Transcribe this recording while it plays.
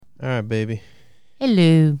All right, baby.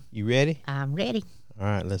 Hello. You ready? I'm ready. All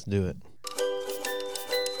right, let's do it.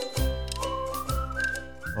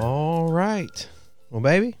 All right. Well,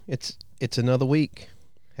 baby, it's another week.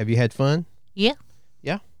 Have you had fun? Yeah.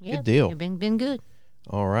 Yeah? Yeah. Good deal. It's been good.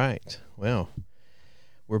 All right. Well,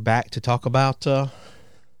 we're back to talk about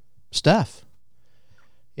stuff.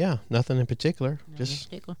 Yeah, nothing in particular.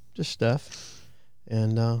 Just stuff.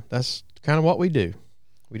 And that's kind of what we do.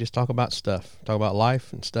 We just talk about stuff. Talk about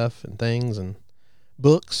life and stuff and things and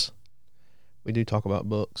books. We do talk about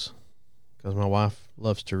books because my wife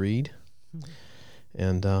loves to read. Mm-hmm.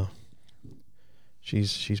 And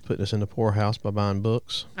she's putting us in the poorhouse by buying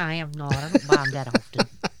books. I am not. I don't buy them that often.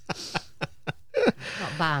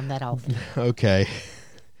 Not buy them that often. Okay.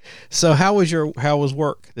 So how was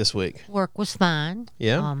work this week? Work was fine.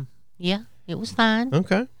 Yeah? Yeah, it was fine.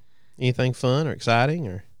 Okay. Anything fun or exciting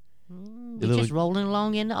or? We're just rolling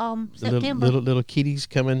along into September. Little kitties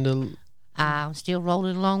coming to. I'm still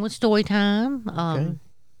rolling along with story time. Okay.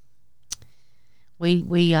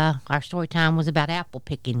 We our story time was about apple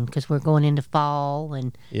picking because we're going into fall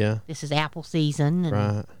and this is apple season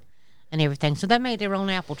and everything. So they made their own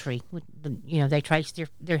apple tree. They traced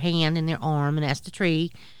their hand and their arm, and that's the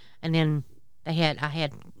tree. And then I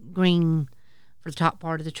had green for the top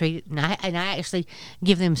part of the tree, and I actually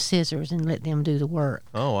give them scissors and let them do the work.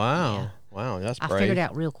 Oh wow! Yeah. Wow, that's brave. I figured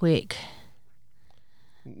out real quick.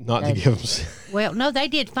 Not to give them. Well, no, they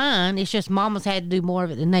did fine. It's just Mama's had to do more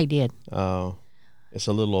of it than they did. Oh, it's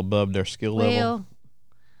a little above their skill level. Well,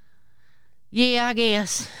 yeah, I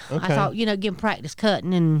guess. Okay. I thought, give them practice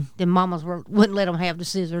cutting, and then Mamas wouldn't let them have the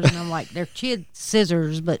scissors, and I'm like, they're kid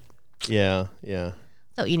scissors, but. Yeah.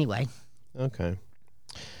 So anyway. Okay.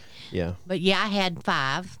 Yeah. But yeah, I had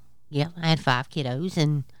 5. Yeah, I had 5 kiddos,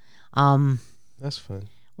 and that's fun.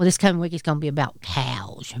 Well, this coming week is going to be about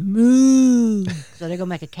cows. Moo! So they're going to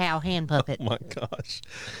make a cow hand puppet. Oh my gosh!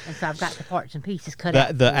 And so I've got the parts and pieces cut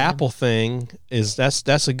out. The apple thing is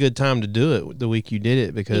that's a good time to do it. The week you did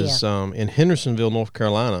it because in Hendersonville, North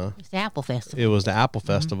Carolina, it's the Apple Festival. It was the Apple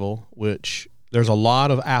Festival, which there's a lot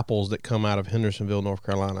of apples that come out of Hendersonville, North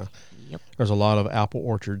Carolina. Yep. There's a lot of apple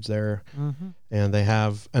orchards there, and they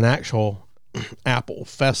have an actual apple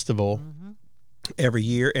festival every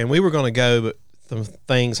year. And we were going to go, but some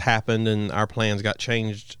things happened and our plans got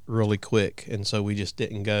changed really quick, and so we just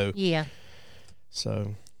didn't go. Yeah.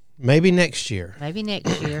 So maybe next year.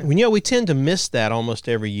 We tend to miss that almost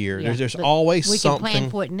every year. Yeah, there's always something. We can plan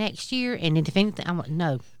for it next year, and if anything, I'm like,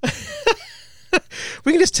 no.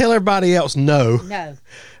 We can just tell everybody else no. No.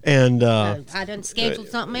 And no. I done scheduled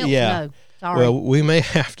something else. Yeah. No. Sorry. Well, we may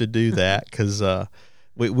have to do that because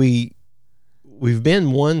we've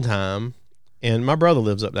been one time. And my brother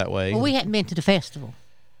lives up that way. Well, we hadn't been to the festival.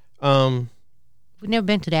 We've never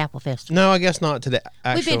been to the Apple Festival. No, I guess not to the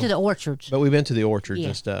actual. We've been to the orchards. But we've been to the orchards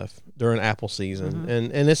and stuff during apple season.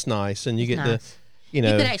 And it's nice. And you get nice. You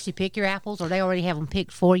could actually pick your apples, or they already have them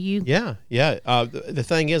picked for you. Yeah. The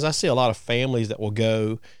thing is, I see a lot of families that will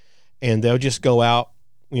go, and they'll just go out,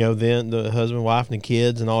 then the husband, wife, and the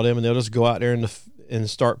kids and all them, and they'll just go out there and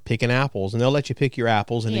start picking apples, and they'll let you pick your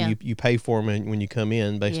apples, and then you pay for them when you come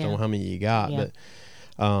in based on how many you got. But it's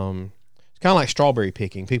kind of like strawberry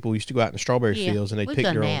picking. People used to go out in the strawberry fields and they'd pick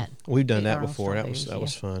their own. We've done that before. That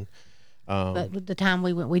was fun. But the time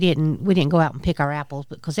we went, we didn't go out and pick our apples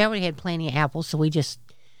because they already had plenty of apples, so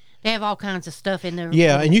they have all kinds of stuff in there.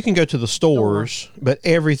 Yeah, and you can go to the stores, but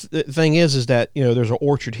the thing is that, there's an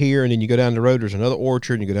orchard here, and then you go down the road, there's another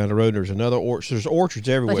orchard, and you go down the road, there's another orchard. There's orchards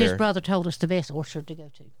everywhere. But his brother told us the best orchard to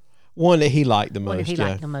go to. One that he liked the most.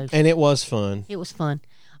 And it was fun. It was fun.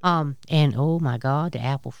 And oh my God, the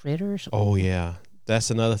apple fritters. Oh yeah.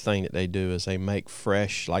 That's another thing that they do is they make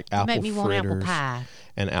fresh apple fritters. Make me want apple pie.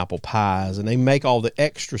 And apple pies, and they make all the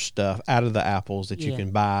extra stuff out of the apples that you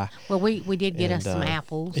can buy. Well, we did get us some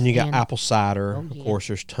apples. And you got apple cider. Of course,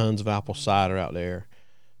 there's tons of apple cider out there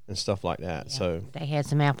and stuff like that. Yeah, so they had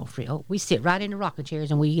some apple fritters. Oh, we sit right in the rocking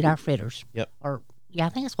chairs and we eat our fritters. Yep. Or I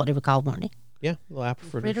think that's what they were called, weren't they? Yeah, little apple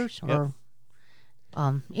fritters. Or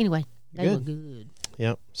anyway, they were good.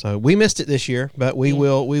 Yep. So we missed it this year, but we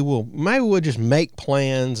will. Maybe we'll just make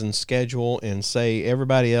plans and schedule and say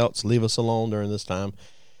everybody else leave us alone during this time.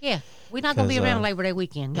 Yeah, we're not going to be around Labor Day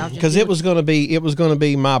weekend because it was going to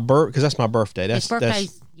be my because that's my birthday. That's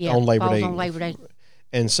on Labor Day. On Labor Day,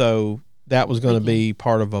 and so that was going to be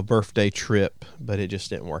part of a birthday trip, but it just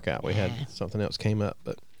didn't work out. We had something else came up,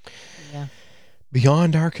 but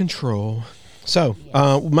beyond our control. So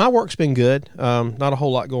my work's been good. Not a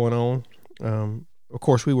whole lot going on. Of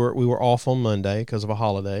course, we were off on Monday because of a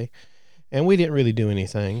holiday, and we didn't really do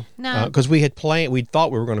anything. No, because we had planned. We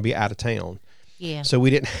thought we were going to be out of town, Yeah. So we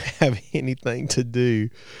didn't have anything to do.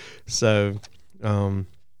 So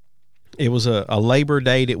it was a Labor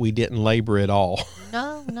Day that we didn't labor at all.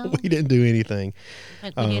 No. We didn't do anything. I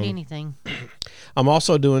don't think we did anything. I'm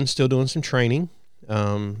also still doing some training.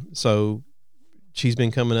 So she's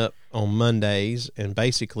been coming up on Mondays, and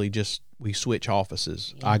basically we switch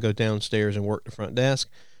offices. Yeah. I go downstairs and work the front desk.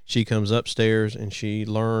 She comes upstairs and she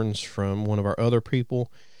learns from one of our other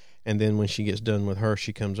people. And then when she gets done with her,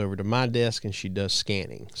 she comes over to my desk and she does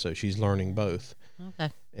scanning. So she's learning both.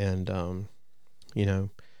 Okay. And,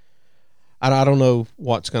 I don't know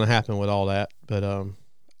what's going to happen with all that, but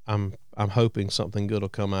I'm hoping something good will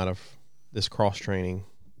come out of this cross training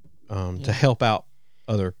to help out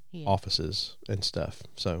other offices and stuff.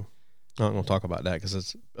 So I'm not going to talk about that because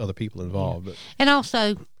it's other people involved. Yeah. But and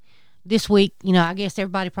also this week, I guess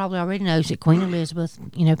everybody probably already knows that Queen Elizabeth,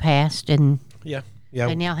 passed, and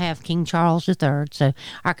they now have King Charles III. So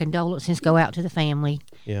our condolences go out to the family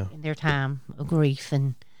in their time of grief,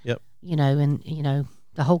 and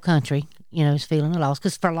the whole country, is feeling the loss,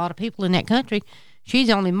 because for a lot of people in that country, she's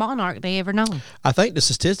the only monarch they ever known. I think the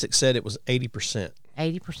statistics said it was 80%.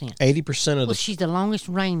 80%. 80% of the. She's the longest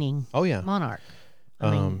reigning. monarch.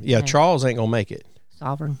 Charles ain't gonna make it.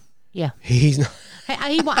 Sovereign. Yeah. He's not.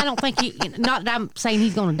 I don't think not that I'm saying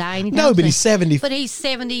he's going to die anytime No, but soon. he's 70. But he's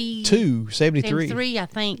 72, 73. 73, I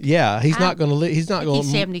think. Yeah, he's not going to live. He's not going.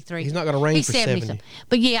 He's 73. He's not going to reign for 70.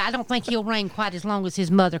 But yeah, I don't think he'll reign quite as long as his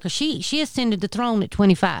mother, because she ascended the throne at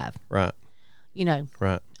 25. Right.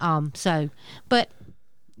 Right. So, but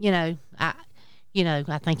I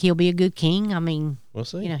think he'll be a good king. I mean, we'll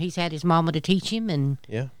see. He's had his mama to teach him, and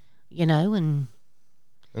and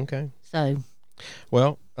okay. So,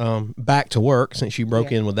 well, back to work, since you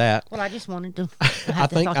broke in with that. Well, I just wanted to. I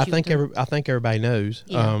think everybody knows.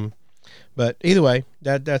 Yeah. But either way,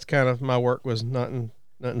 that's kind of my work was nothing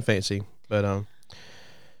fancy, but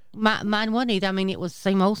mine wasn't either. I mean, it was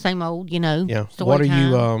same old. Yeah.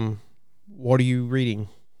 What are you reading?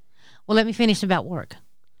 Well, let me finish about work.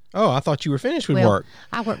 Oh, I thought you were finished with work.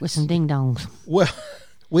 I work with some ding dongs. Well,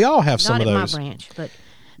 we all have some of those. Not at my branch, but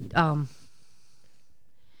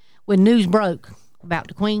when news broke about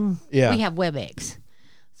the Queen, we have WebEx.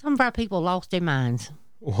 Some of our people lost their minds.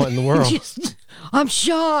 What in the world? I'm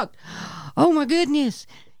shocked. Oh my goodness.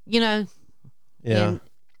 Yeah. And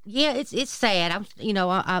it's sad. I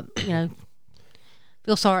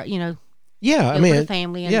feel sorry. Yeah, for the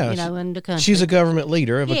family and and the country. She's a government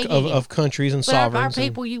leader of countries and sovereigns. Our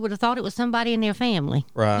people, you would have thought it was somebody in their family,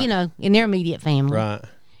 right? In their immediate family, right?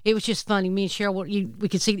 It was just funny. Me and Cheryl, we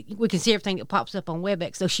could see everything that pops up on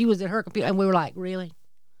WebEx. So she was at her computer, and we were like, "Really?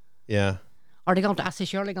 Yeah." Are they going to? I said,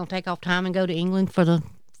 "Shirley, going to take off time and go to England for the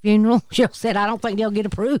funeral?" Cheryl said, "I don't think they'll get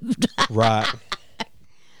approved." Right.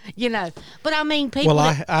 But I mean, people.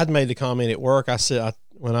 Well, I'd made the comment at work. I said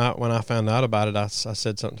when I found out about it, I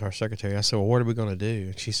said something to our secretary. I said, "Well, what are we going to do?"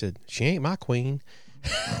 And she said, "She ain't my queen."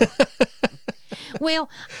 Well,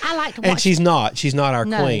 I like to watch. And she's not our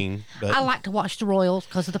queen. But. I like to watch the royals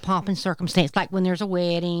because of the pomp and circumstance, like when there's a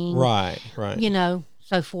wedding. Right.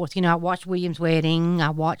 So forth. I watched William's wedding. I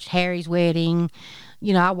watched Harry's wedding.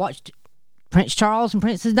 I watched Prince Charles and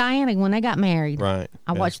Princess Diana when they got married. Right.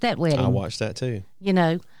 I watched that wedding. I watched that too.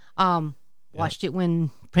 Watched it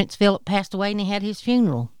when Prince Philip passed away and he had his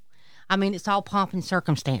funeral. I mean, it's all pomp and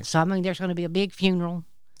circumstance. So, I mean, there's going to be a big funeral.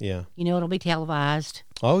 Yeah. It'll be televised.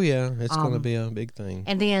 Oh, yeah. It's going to be a big thing.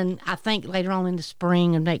 And then I think later on in the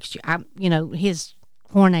spring of next year, his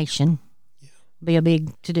coronation be a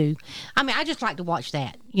big to-do. I mean, I just like to watch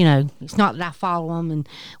that. It's not that I follow them and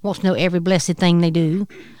want to know every blessed thing they do.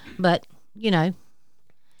 But, But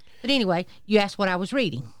anyway, you asked what I was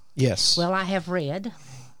reading. Yes. Well, I have read,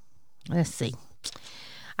 let's see.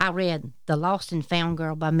 I read The Lost and Found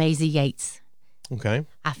Girl by Maisie Yates. Okay.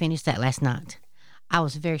 I finished that last night. I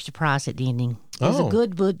was very surprised at the ending. It was a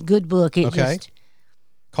good book. It just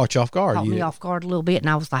caught you off guard. Caught me off guard a little bit, and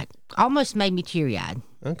I was like, almost made me teary-eyed.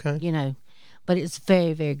 Okay. But it's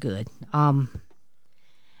very, very good. I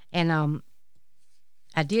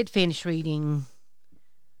did finish reading.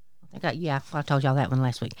 I told y'all that one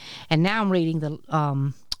last week. And now I'm reading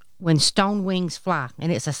the When Stone Wings Fly,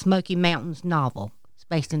 and it's a Smoky Mountains novel. It's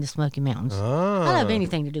based in the Smoky Mountains. Ah. I love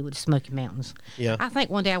anything to do with the Smoky Mountains. Yeah. I think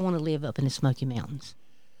one day I want to live up in the Smoky Mountains.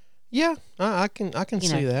 Yeah, I can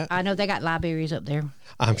see that. I know they got libraries up there.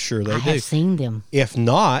 I'm sure they do. I have seen them. If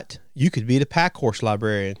not, you could be the pack horse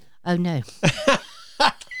librarian. Oh no.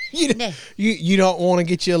 You don't want to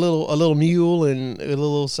get you a little mule and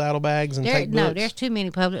little saddlebags and take books? No, there's too many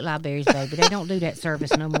public libraries, baby. They don't do that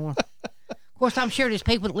service no more. Of course, I'm sure there's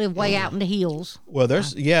people that live way out in the hills. Well,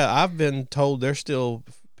 I've been told there's still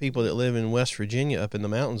people that live in West Virginia up in the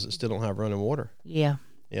mountains that still don't have running water. Yeah.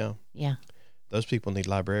 Yeah. Yeah. Those people need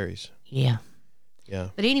libraries. Yeah. Yeah.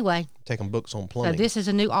 But anyway. Taking books on plumbing. So this is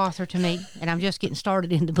a new author to me, and I'm just getting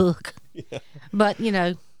started in the book. Yeah. But, you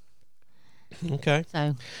know. Okay.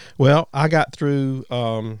 So. Well, I got through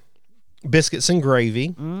Biscuits and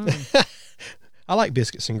Gravy. I like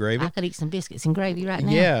Biscuits and Gravy. I could eat some biscuits and gravy right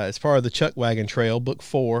now. Yeah, it's part of the Chuck Wagon Trail, book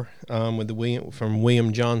 4, with from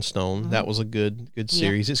William Johnstone. That was a good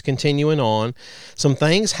series. It's continuing on. Some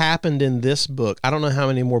things happened in this book. I don't know how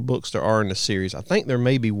many more books there are in the series. I think there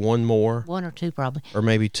may be one more. 1 or 2 probably. Or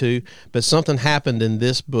maybe 2. But something happened in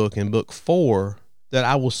this book, in book 4, that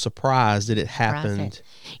I was surprised that it happened.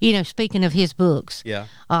 You know, speaking of his books. Yeah.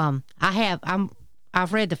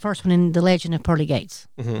 I've read the first one in The Legend of Pearly Gates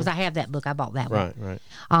because I have that book. I bought that one. Right.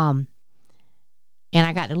 And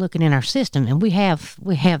I got to looking in our system, and we have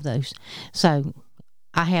those. So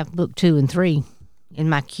I have book 2 and 3 in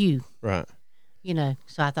my queue. Right. You know,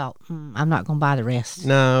 so I thought I'm not going to buy the rest.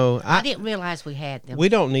 No, I didn't realize we had them. We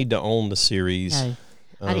don't need to own the series. No,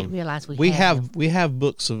 I didn't realize we had them. We have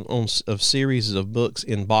books of series of books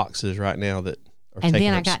in boxes right now that are and taking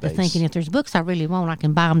then I up got space. to thinking, if there's books I really want, I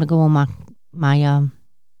can buy them to go on my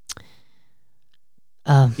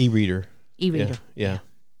e-reader. Yeah.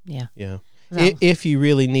 If you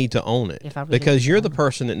really need to own it, because you're the it.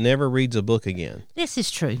 person that never reads a book again. This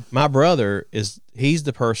is true. My brother he's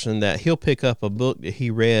the person that he'll pick up a book that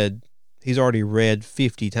he's already read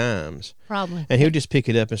 50 times. Probably. And he'll just pick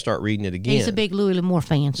it up and start reading it again. He's a big Louis L'Amour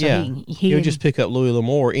fan. So yeah. He'll just pick up Louis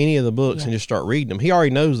L'Amour, any of the books, and just start reading them. He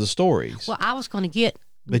already knows the stories. Well, I was going to get...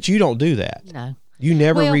 But you don't do that. No. You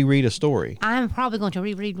never reread a story. I'm probably going to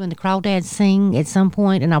reread When the Crawdads Sing at some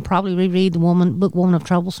point, and I'll probably reread the Woman of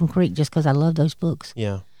Troublesome Creek just because I love those books.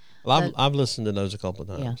 Yeah. Well, I've listened to those a couple of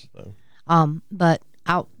times. Yeah. So. But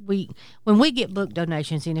when we get book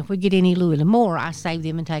donations, and if we get any Louis L'Amour, I save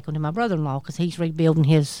them and take them to my brother-in-law because he's rebuilding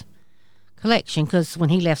his collection. Because when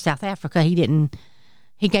he left South Africa,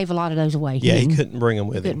 he gave a lot of those away. He couldn't bring them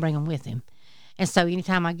with him. Couldn't bring them with him. And so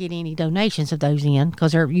anytime I get any donations of those in,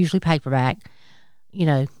 because they're usually paperback, you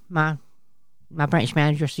know, my branch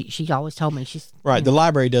manager, she always told me, right. The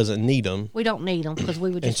library doesn't need them. We don't need them because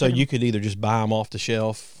we would just. And so you could either just buy them off the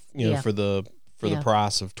shelf, you know, for the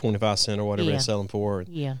price of 25 cents or whatever they sell them for.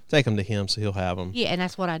 And take them to him so he'll have them. Yeah, and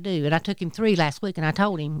that's what I do. And I took him 3 last week, and I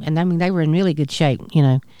told him, and I mean they were in really good shape, you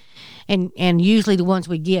know. And usually the ones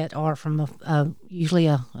we get are from usually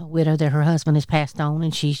a widow that her husband has passed on,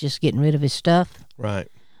 and she's just getting rid of his stuff. Right.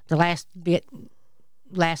 The last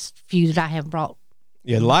few that I have brought.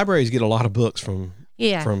 Yeah, the libraries get a lot of books from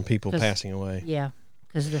people passing away. Yeah,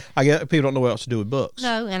 because I guess people don't know what else to do with books.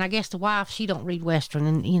 No, and I guess the wife, she don't read Western,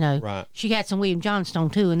 and you know, she had some William Johnstone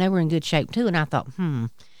too, and they were in good shape too. And I thought, I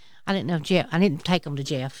didn't know Jeff. I didn't take them to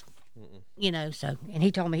Jeff, you know. So, and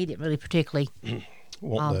he told me he didn't really particularly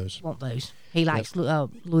want those. He likes Louis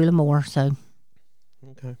L'Amour, so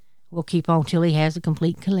okay, we'll keep on till he has a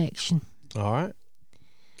complete collection. All right.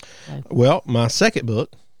 So. Well, my second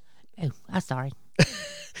book. Oh, I'm sorry.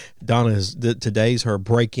 Donna today's her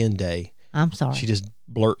break-in day. I'm sorry. She just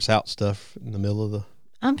blurts out stuff in the middle of the.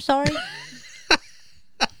 I'm sorry.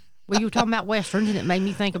 Well, you were talking about Westerns, and it made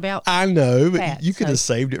me think about. I know, but you could have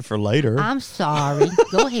saved it for later. I'm sorry.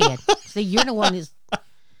 Go ahead. See, you're the one that's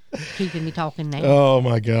keeping me talking now. Oh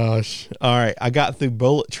my gosh! All right, I got through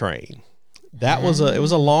Bullet Train. That was it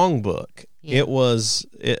was a long book. Yeah. It was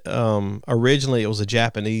originally it was a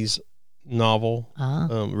Japanese novel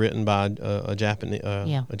written by a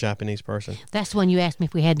Japanese person. That's the one you asked me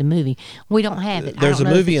if we had the movie. We don't have it. There's a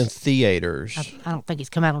movie in theaters. I don't think it's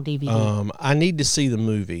come out on DVD. I need to see the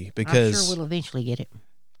movie because I'm sure we'll eventually get it.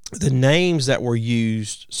 The names that were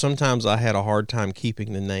used, sometimes I had a hard time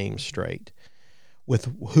keeping the names straight with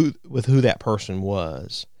who that person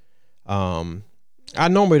was. I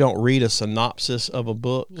normally don't read a synopsis of a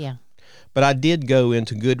book. Yeah. But I did go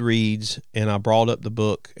into Goodreads and I brought up the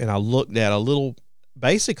book and I looked at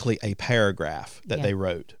basically a paragraph that they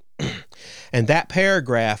wrote. And that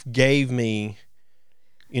paragraph gave me,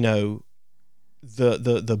 you know,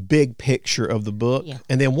 the big picture of the book. Yeah.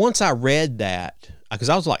 And then once I read that, because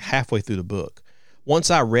I was like halfway through the book, once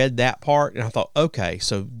I read that part and I thought, okay,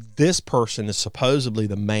 so this person is supposedly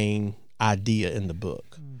the main idea in the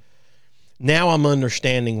book. Now I'm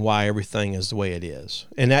understanding why everything is the way it is.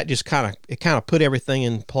 And that just kind of put everything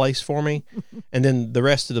in place for me. And then the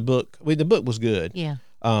rest of the book, the book was good. Yeah.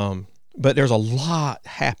 But there's a lot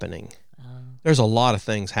happening. There's a lot of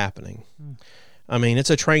things happening. I mean, it's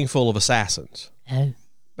a train full of assassins,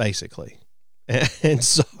 basically. And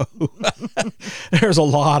so there's a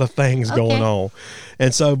lot of things going on.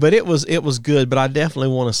 And so, but it was good, but I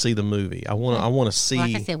definitely want to see the movie. I want to see.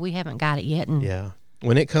 Like I said, we haven't got it yet. And yeah.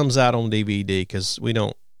 When it comes out on DVD, cuz we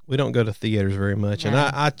don't go to theaters very much. No. And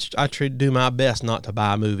I try to do my best not to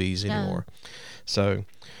buy movies anymore. No. So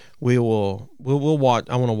we'll watch.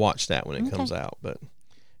 I want to watch that when it comes out. But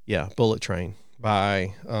yeah, Bullet Train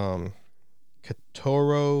by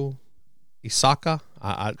Katoro Isaka.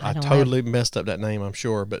 I totally messed up that name, I'm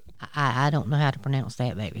sure, but I don't know how to pronounce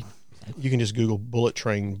that, baby. So. You can just Google Bullet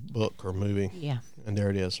Train book or movie. Yeah. And there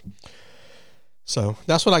it is. So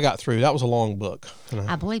that's what I got through. That was a long book.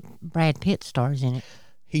 I believe Brad Pitt stars in it.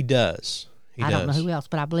 He does. I don't know who else,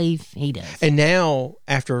 but I believe he does. And now,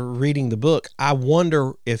 after reading the book, I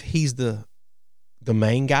wonder if he's the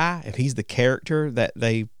main guy, if he's the character that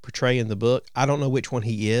they portray in the book. I don't know which one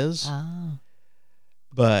he is. Oh.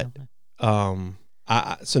 But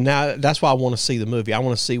so now that's why I want to see the movie. I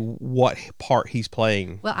want to see what part he's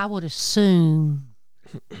playing. Well, I would assume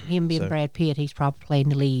him being Brad Pitt, he's probably playing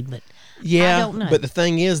the lead, but yeah, I don't know. But the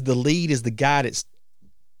thing is, the lead is the guy that's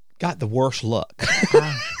got the worst luck.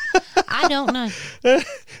 I don't know.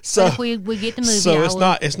 So if we get the movie, so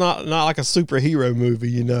it's not like a superhero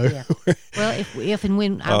movie, you know. Yeah. Well, if and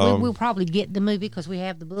when we'll probably get the movie because we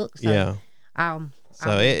have the book. So, yeah.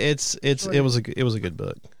 So it was a good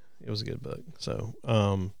book. It was a good book. So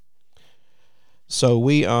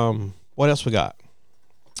we what else we got?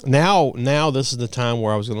 Now this is the time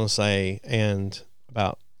where I was going to say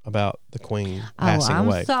about the Queen passing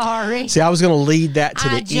away. I'm sorry. See, I was going to lead that to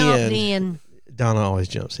the end. Jumped in. Donna always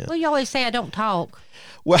jumps in. Well, you always say I don't talk.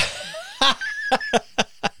 Well,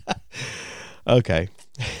 okay.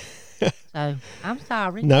 So I'm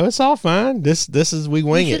sorry. No, it's all fine. This is we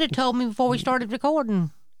wing it. You should have told me before we started recording.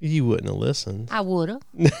 You wouldn't have listened. I would have.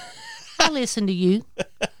 I listen to you.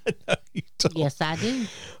 No, you don't. Yes, I do.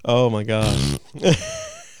 Oh my gosh.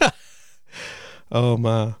 Oh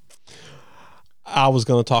my. I was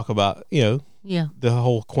going to talk about the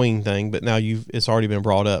whole Queen thing, but now it's already been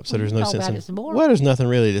brought up, so there's no sense in. Well, there's nothing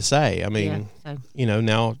really to say. I mean,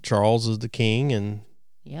 now Charles is the king, and.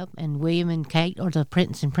 Yep, and William and Kate are the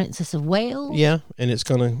Prince and Princess of Wales. Yeah, and it's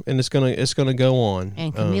gonna go on.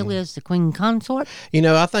 And Camilla is the Queen Consort.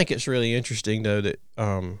 I think it's really interesting though that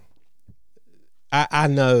I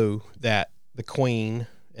know that the Queen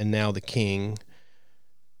and now the King,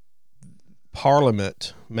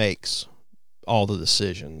 Parliament makes all the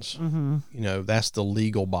decisions. Mm-hmm. That's the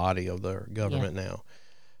legal body of their government now.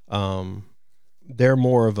 They're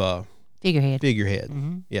more of a figurehead.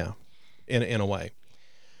 Mm-hmm. Yeah, in a way.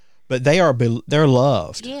 But they're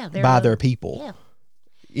loved by their people.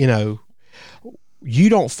 Yeah. You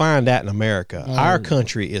don't find that in America. No. Our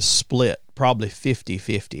country is split probably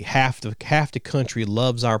 50-50. Half the country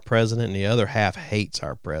loves our president and the other half hates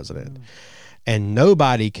our president. And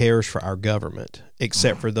nobody cares for our government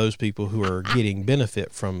except for those people who are getting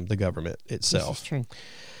benefit from the government itself. This is true.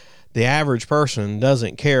 The average person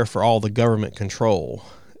doesn't care for all the government control.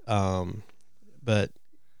 But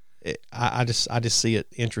I just see it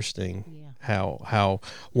interesting how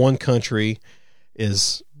one country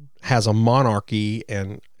has a monarchy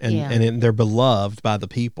and they're beloved by the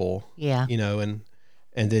people. Yeah. And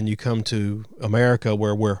then you come to America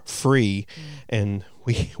where we're free and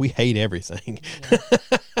we hate everything. Yeah.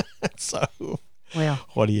 So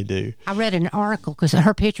what do you do? I read an article because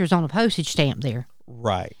her picture's on a postage stamp there.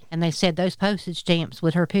 Right. And they said those postage stamps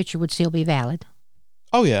with her picture would still be valid.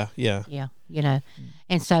 Oh, yeah, yeah. Yeah,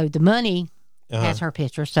 And so the money has her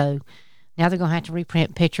picture. So now they're going to have to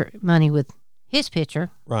reprint money with his picture.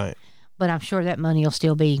 Right. But I'm sure that money will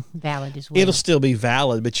still be valid as well. It'll still be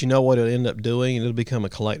valid, but you know what it'll end up doing? It'll become a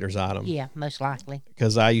collector's item. Yeah, most likely.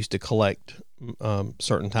 Because I used to collect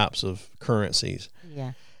certain types of currencies.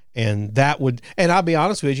 Yeah. And and I'll be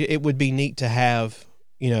honest with you, it would be neat to have,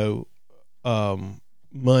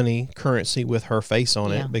 money, currency with her face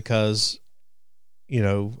on it because...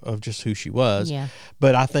 of just who she was. Yeah.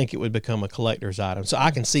 But I think it would become a collector's item. So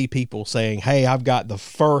I can see people saying, hey, I've got the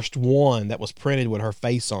first one that was printed with her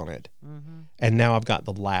face on it. Mm-hmm. And now I've got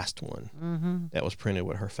the last one that was printed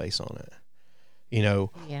with her face on it.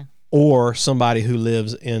 Yeah. Or somebody who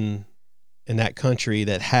lives in that country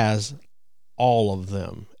that has all of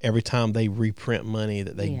them. Every time they reprint money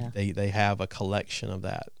that they have a collection of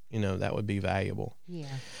that. That would be valuable. Yeah.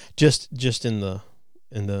 Just in the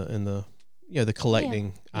the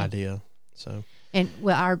collecting idea. So, and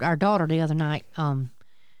our daughter the other night,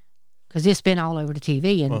 because it's been all over the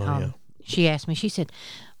TV, and she asked me. She said,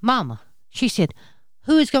 "Mama," she said,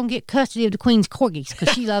 "who is going to get custody of the Queen's corgis?" Because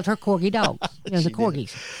she loved her corgi dogs. The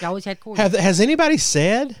corgis. She always had corgis. Has anybody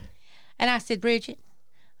said? And I said, Bridget,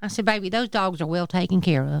 baby, those dogs are well taken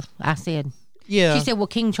care of. I said, yeah. She said, will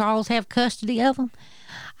King Charles have custody of them?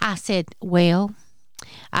 I said, well,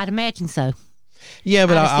 I'd imagine so. Yeah,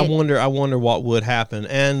 but I wonder what would happen.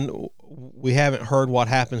 And we haven't heard what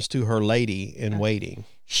happens to her lady in waiting.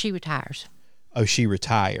 She retires. Oh, she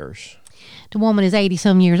retires. The woman is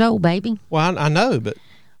 80-some years old, baby. Well, I know, but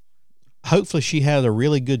hopefully she has a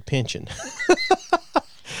really good pension.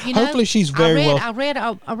 Hopefully she's very well.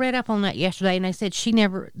 I read up on that yesterday, and they said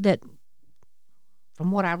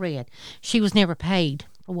from what I read, she was never paid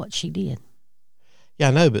for what she did. Yeah,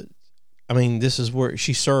 I know, but I mean, this is where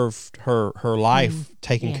she served her life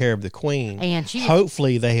taking care of the Queen. And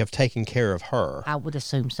hopefully they have taken care of her. I would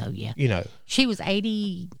assume so, yeah. She was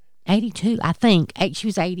 82, I think. She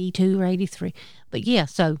was 82 or 83. But yeah,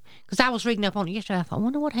 so, because I was reading up on it yesterday, I thought, I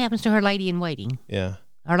wonder what happens to her lady in waiting. Yeah.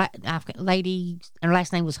 Her lady, her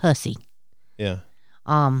last name was Hussey. Yeah.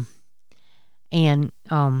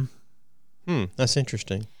 That's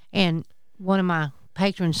interesting. And one of my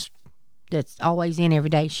patrons that's always in every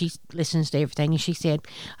day, she listens to everything, and she said,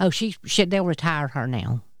 they'll retire her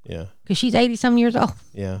now. Yeah. Because she's 80-some years old.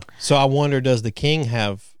 Yeah. So I wonder, does the king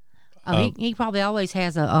have... he probably always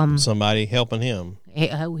has a... somebody helping him.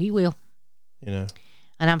 He will. And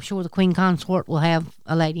I'm sure the Queen Consort will have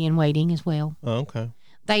a lady in waiting as well. Oh, okay.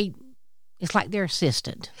 It's like their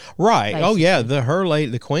assistant. Right. Basically. Oh, yeah.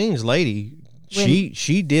 The Queen's lady...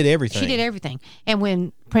 She did everything. She did everything. And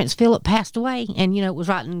when Prince Philip passed away, and it was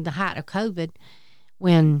right in the height of COVID,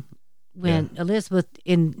 when Elizabeth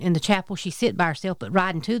in the chapel, she sit by herself, but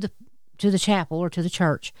riding to the chapel or to the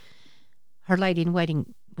church, her lady in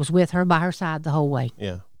waiting was with her by her side the whole way.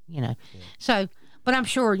 Yeah. So, but I'm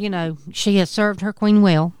sure she has served her queen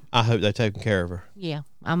well. I hope they've taken care of her. Yeah,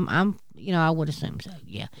 I'm I would assume so.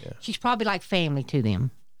 Yeah. She's probably like family to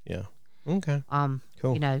them. Yeah. Okay.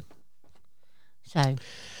 Cool. So,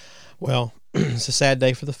 well, it's a sad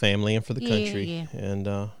day for the family and for the country. Yeah.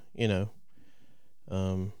 And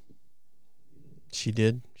she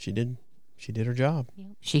did her job. Yeah.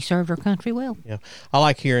 She served her country well. Yeah. I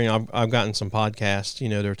like hearing. I've gotten some podcasts.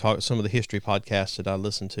 They're talking some of the history podcasts that I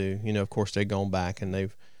listen to. Of course, they've gone back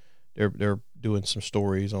and they're doing some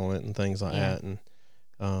stories on it and things like that. And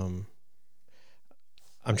I'm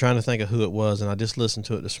trying to think of who it was, and I just listened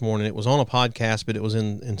to it this morning. It was on a podcast, but it was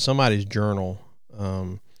in somebody's journal.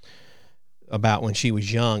 About when she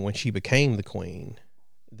was young, when she became the queen,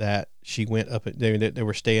 that she went up. They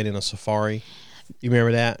were staying in a safari. You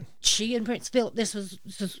remember that? She and Prince Philip. This was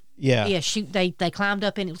yeah. They climbed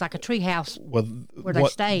up, and it was like a tree house where they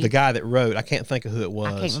stayed. The guy that wrote, I can't think of who it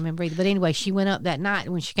was. I can't remember either. But anyway, she went up that night,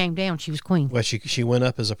 and when she came down, she was queen. Well, she went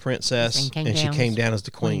up as a princess, and she came down as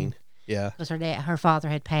the queen. Yeah, because her father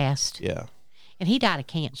had passed. Yeah. And he died of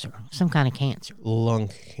cancer, some kind of cancer. Lung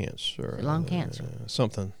cancer. Lung cancer.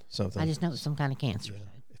 Something. I just know it was some kind of cancer. Yeah.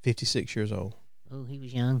 56 years old. Oh, he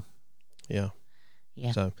was young. Yeah.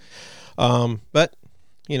 Yeah. So, but,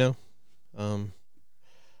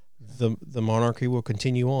 the monarchy will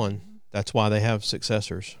continue on. That's why they have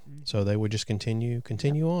successors. Mm-hmm. So they would just continue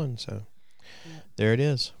on. So there it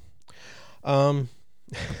is.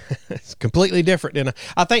 It's completely different. And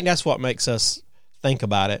I think that's what makes us think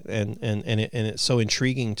about it, and it's so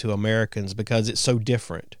intriguing to Americans because it's so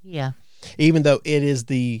different. Yeah. Even though it is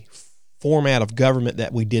the format of government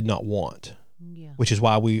that we did not want. Yeah. Which is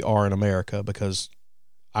why we are in America, because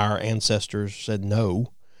our ancestors said,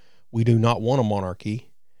 no, we do not want a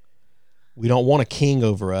monarchy. We don't want a king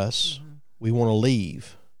over us. Mm-hmm. We want to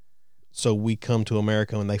leave. So we come to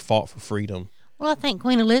America, and they fought for freedom. Well, I think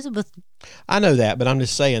Queen Elizabeth... I know that, but I'm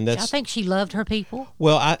just saying that's... I think she loved her people.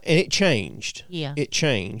 Well, and it changed. Yeah. It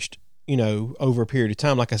changed, over a period of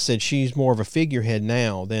time. Like I said, she's more of a figurehead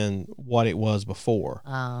now than what it was before.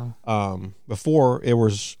 Oh. Before, it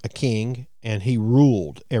was a king, and he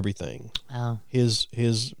ruled everything. Oh. His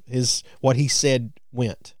what he said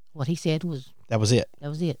went. What he said was... That was it. That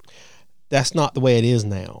was it. That's not the way it is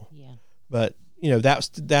now. Yeah. But, that's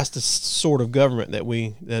the sort of government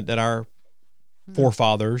that our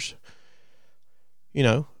forefathers,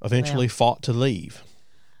 eventually fought to leave.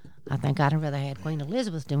 I think I'd rather had Queen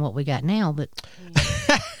Elizabeth than what we got now, but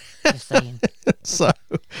just saying. So,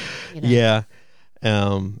 yeah.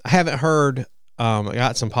 I haven't heard, I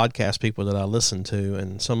got some podcast people that I listen to,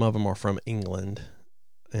 and some of them are from England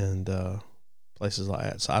and places like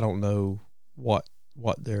that. So I don't know what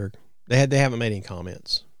they haven't made any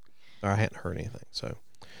comments, or I hadn't heard anything. So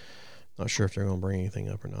not sure if they're going to bring anything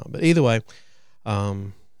up or not. But either way,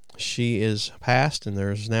 she is passed, and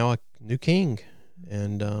there's now a new king,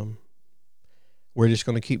 and we're just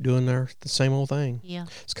going to keep doing the same old thing. Yeah.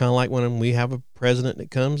 It's kind of like when we have a president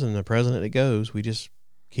that comes and a president that goes. We just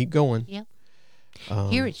keep going. Yep.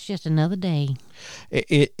 Here it's just another day.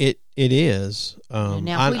 It is.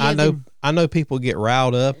 I know people get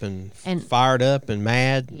riled up and fired up and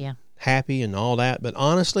mad, happy and all that. But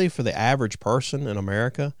honestly, for the average person in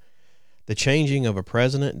America, the changing of a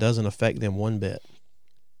president doesn't affect them one bit.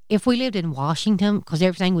 If we lived in Washington, because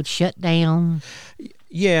everything would shut down.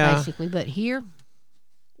 Yeah. Basically, but here.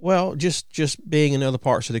 Well, just being in other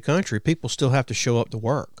parts of the country, people still have to show up to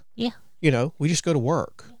work. Yeah. We just go to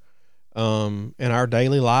work. And our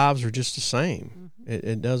daily lives are just the same. Mm-hmm.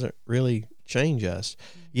 It doesn't really change us.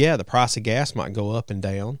 Yeah, the price of gas might go up and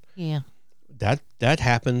down. Yeah. That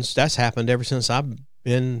happens. That's happened ever since I've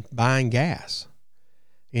been buying gas.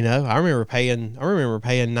 I remember paying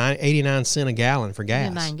 89 cents a gallon for gas.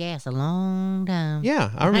 I've been buying gas a long time. Yeah,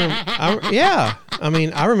 I remember.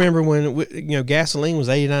 I remember when gasoline was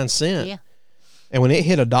 89 cents. Yeah. And when it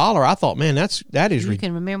hit $1, I thought, man, that is. You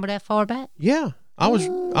can remember that far back? Yeah, I was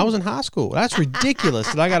in high school. That's ridiculous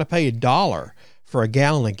that I got to pay $1 for a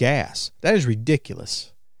gallon of gas. That is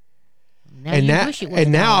ridiculous. Now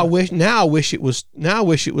I wish it was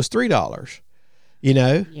 $3.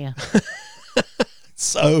 Yeah.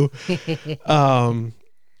 So,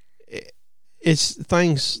 it's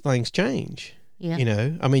things change. Yeah.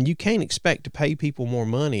 You can't expect to pay people more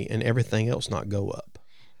money and everything else not go up.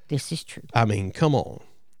 This is true. Come on.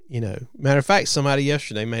 Matter of fact, somebody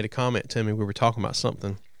yesterday made a comment to me. We were talking about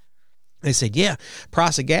something. They said, "Yeah,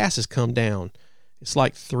 price of gas has come down. It's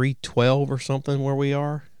like $3.12 or something where we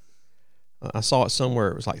are." I saw it somewhere.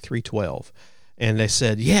 It was like $3.12, and they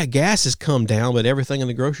said, "Yeah, gas has come down, but everything in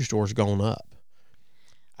the grocery store has gone up."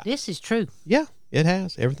 This is true. Yeah, it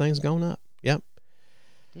has. Everything's gone up. Yep.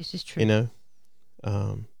 This is true.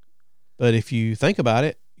 But if you think about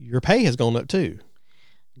it, your pay has gone up too.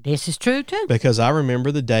 This is true too. Because I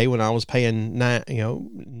remember the day when I was paying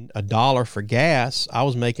 $1 for gas, I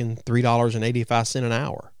was making $3.85 an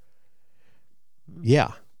hour.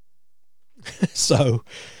 Yeah. So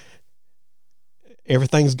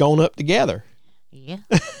everything's gone up together. Yeah.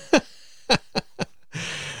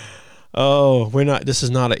 Oh, this is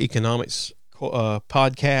not an economics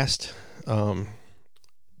podcast.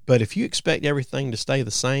 But if you expect everything to stay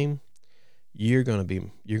the same, you're going to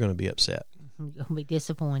be upset. You're going to be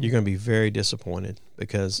disappointed. You're going to be very disappointed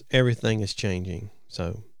because everything is changing.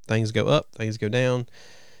 So things go up, things go down,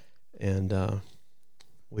 and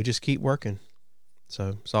we just keep working.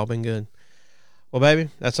 So it's all been good. Well, baby,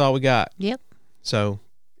 that's all we got. Yep. So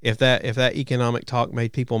if that economic talk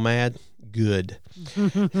made people mad, good.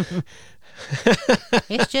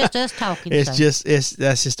 It's just us talking. That's just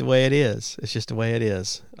the way it is. It's just the way it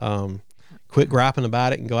is. Quit griping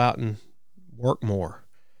about it and go out and work more,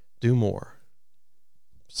 do more,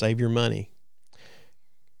 save your money,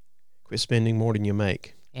 quit spending more than you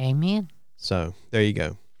make. Amen. So there you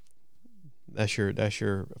go. That's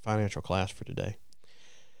your financial class for today.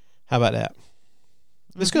 How about that?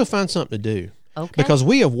 Let's go find something to do. Okay. Because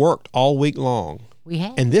we have worked all week long. We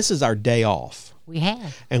have. And this is our day off. We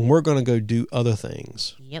have. And we're going to go do other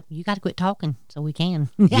things. Yep. You got to quit talking so we can.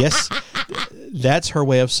 Yes. That's her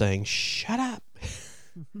way of saying, shut up.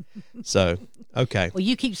 So, okay. Well,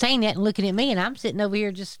 you keep saying that and looking at me, and I'm sitting over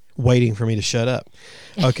here just waiting for me to shut up.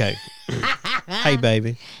 Okay. Hey,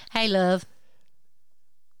 baby. Hey, love.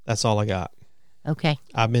 That's all I got. Okay.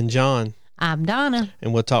 I've been John. I'm Donna.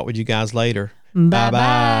 And we'll talk with you guys later.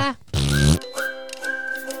 Bye-bye.